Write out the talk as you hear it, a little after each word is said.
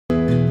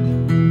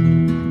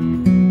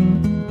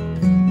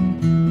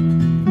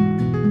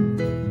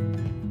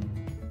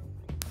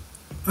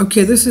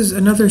Okay, this is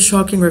another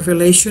shocking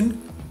revelation.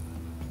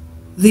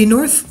 The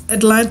North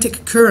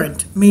Atlantic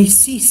current may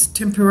cease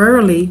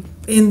temporarily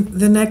in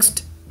the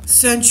next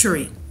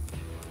century.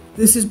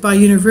 This is by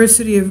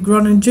University of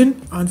Groningen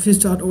on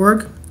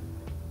phys.org.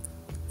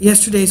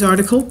 Yesterday's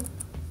article.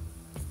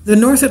 The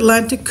North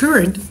Atlantic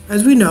current,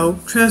 as we know,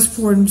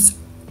 transports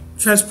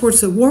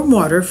the warm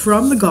water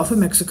from the Gulf of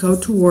Mexico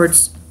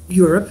towards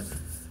Europe,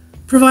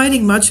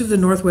 providing much of the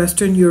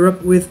northwestern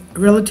Europe with a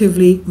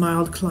relatively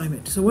mild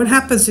climate. So what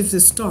happens if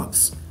this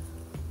stops?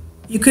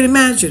 You can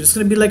imagine it's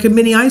going to be like a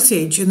mini ice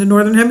age in the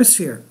northern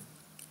hemisphere.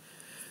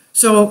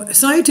 So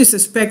scientists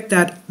suspect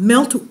that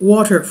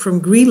meltwater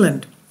from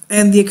Greenland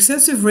and the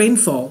excessive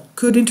rainfall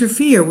could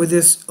interfere with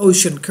this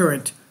ocean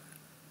current.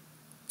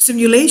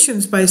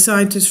 Simulations by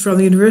scientists from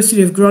the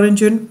University of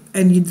Groningen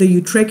and the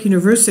Utrecht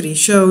University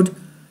showed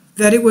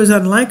that it was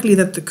unlikely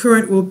that the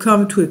current will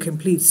come to a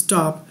complete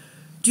stop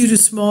due to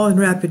small and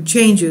rapid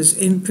changes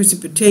in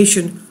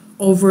precipitation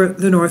over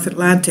the North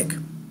Atlantic.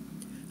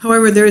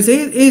 However, there is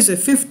a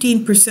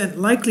 15%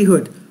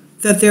 likelihood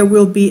that there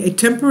will be a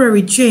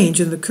temporary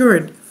change in the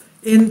current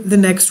in the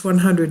next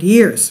 100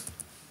 years.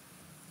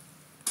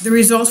 The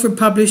results were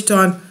published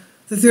on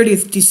the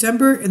 30th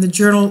December in the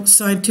journal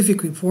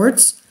Scientific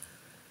Reports.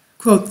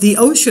 Quote, "The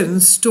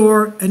oceans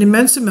store an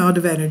immense amount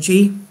of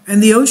energy,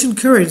 and the ocean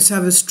currents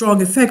have a strong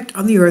effect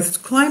on the Earth's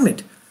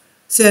climate,"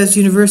 says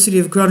University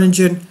of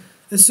Groningen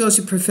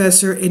Associate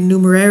Professor in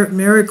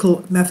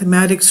Numerical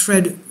Mathematics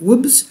Fred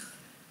Wobbs,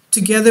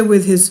 together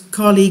with his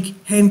colleague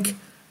Henk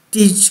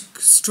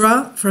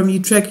Dijkstra from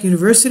Utrecht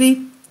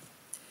University.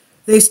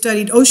 They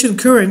studied ocean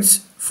currents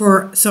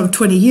for some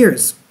 20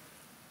 years.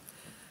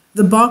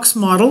 The box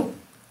model.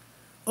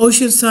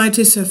 Ocean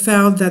scientists have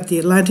found that the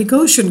Atlantic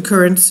Ocean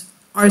currents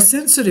are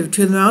sensitive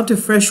to the amount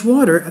of fresh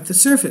water at the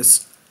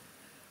surface.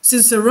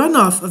 Since the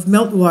runoff of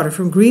meltwater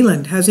from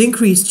Greenland has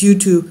increased due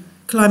to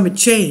climate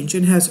change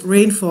and has the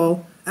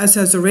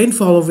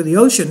rainfall over the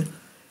ocean,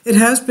 it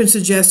has been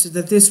suggested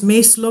that this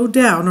may slow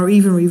down or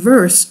even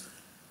reverse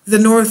the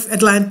North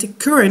Atlantic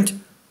current,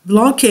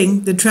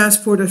 blocking the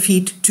transport of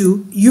heat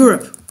to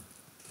Europe.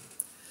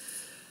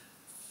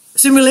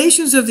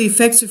 Simulations of the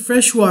effects of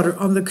fresh water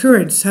on the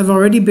currents have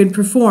already been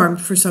performed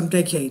for some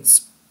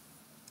decades.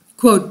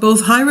 Quote,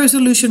 "Both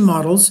high-resolution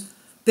models,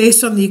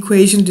 based on the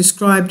equation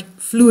described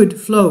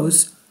fluid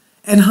flows,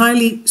 and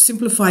highly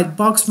simplified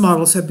box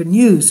models have been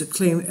used,"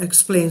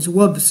 explains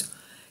Wobbs.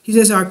 He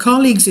says, "Our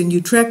colleagues in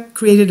Utrecht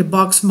created a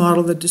box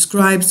model that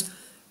describes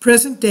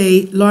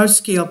present-day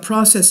large-scale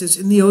processes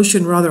in the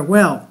ocean rather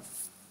well."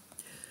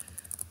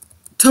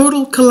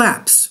 Total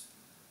collapse.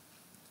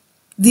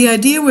 The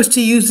idea was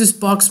to use this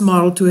box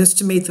model to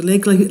estimate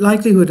the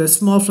likelihood of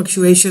small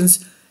fluctuations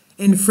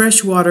in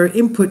freshwater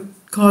input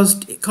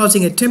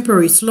causing a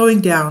temporary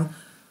slowing down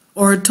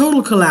or a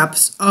total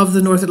collapse of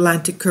the North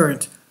Atlantic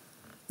current.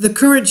 The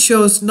current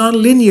shows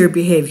nonlinear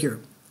behavior,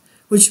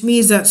 which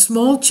means that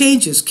small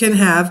changes can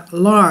have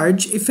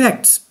large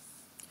effects.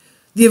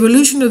 The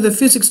evolution of the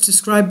physics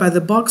described by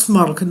the box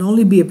model can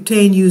only be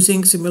obtained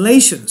using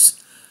simulations.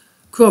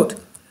 Quote,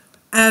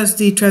 "As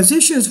the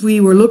transitions we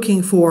were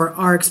looking for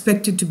are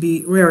expected to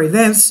be rare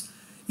events,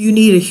 you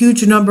need a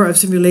huge number of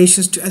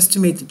simulations to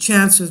estimate the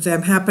chance of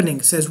them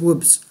happening," says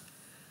Wobbs.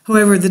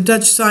 However, the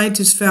Dutch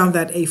scientists found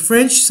that a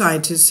French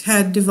scientist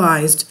had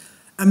devised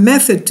a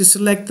method to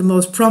select the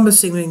most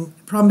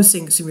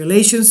promising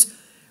simulations,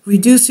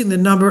 reducing the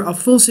number of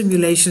full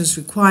simulations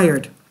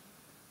required.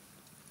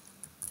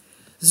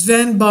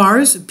 Sven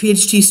Baars, a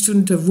PhD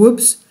student of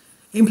Wobbs,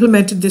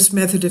 implemented this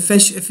method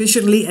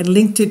efficiently and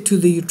linked it to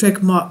the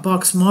Utrecht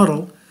box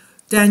model.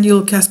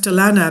 Daniel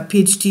Castellana, a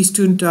PhD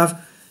student of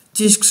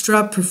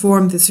Dijkstra,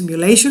 performed the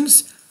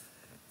simulations,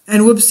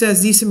 and Wobbs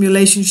says these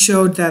simulations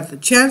showed that the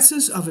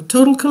chances of a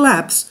total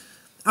collapse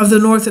of the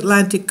North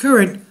Atlantic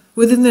current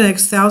within the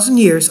next 1,000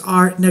 years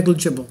are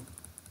negligible.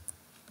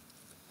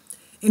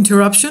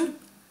 Interruption.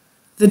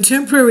 The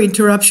temporary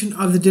interruption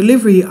of the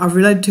delivery of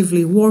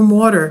relatively warm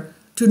water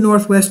to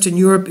northwestern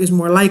Europe is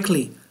more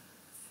likely.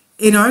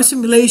 In our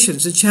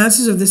simulations, the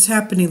chances of this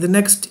happening the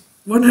next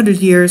 100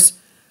 years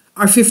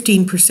are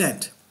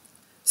 15%.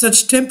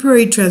 Such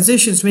temporary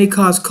transitions may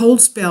cause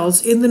cold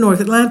spells in the North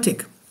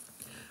Atlantic,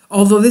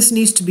 although this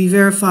needs to be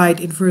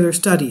verified in further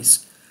studies.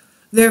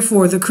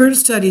 Therefore, the current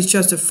study is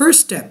just a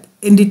first step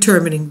in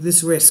determining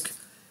this risk.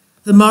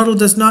 The model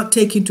does not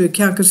take into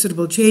account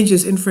considerable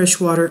changes in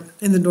freshwater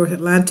in the North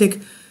Atlantic,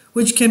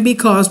 which can be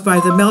caused by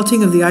the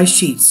melting of the ice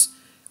sheets.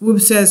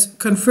 Wobbs says,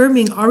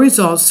 "Confirming our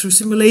results through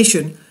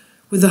simulation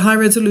with the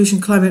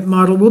high-resolution climate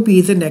model will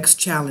be the next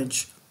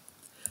challenge."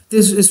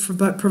 This is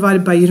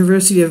provided by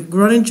University of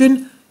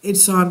Groningen.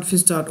 It's on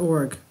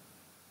phys.org.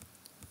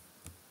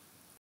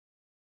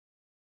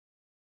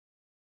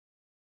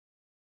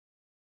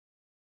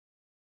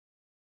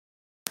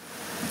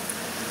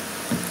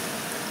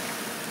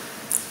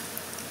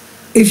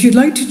 If you'd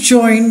like to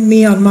join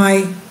me on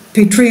my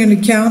Patreon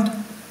account,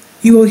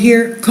 you will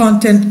hear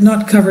content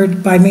not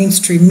covered by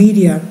mainstream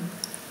media.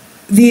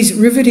 These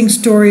riveting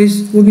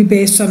stories will be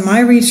based on my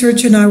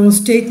research, and I will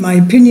state my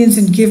opinions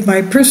and give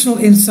my personal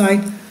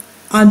insight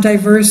on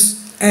diverse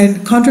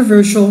and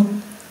controversial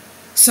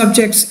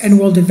subjects and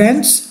world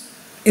events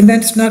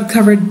not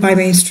covered by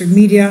mainstream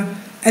media,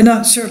 and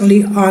not supported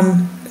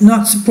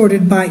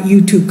by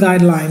YouTube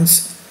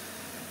guidelines.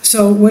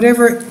 So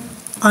whatever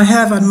I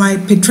have on my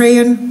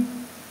Patreon,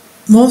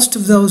 most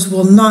of those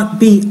will not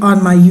be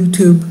on my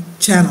YouTube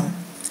channel.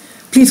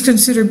 Please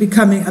consider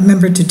becoming a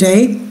member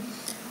today.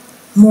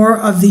 More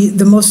of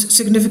the most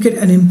significant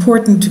and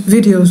important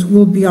videos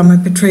will be on my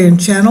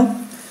Patreon channel.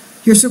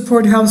 Your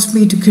support helps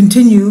me to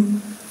continue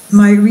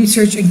my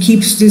research and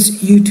keeps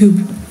this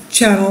YouTube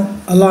channel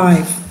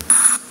alive.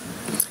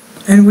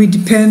 And we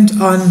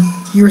depend on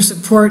your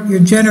support, your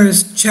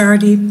generous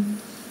charity,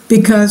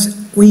 because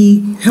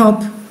we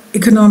help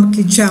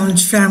economically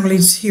challenged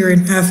families here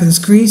in Athens,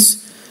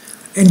 Greece,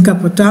 in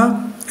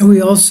Kapota, and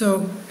we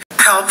also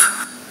help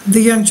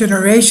the young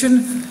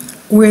generation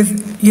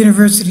with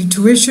university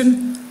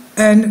tuition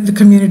and the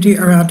community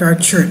around our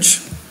church.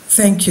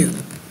 Thank you.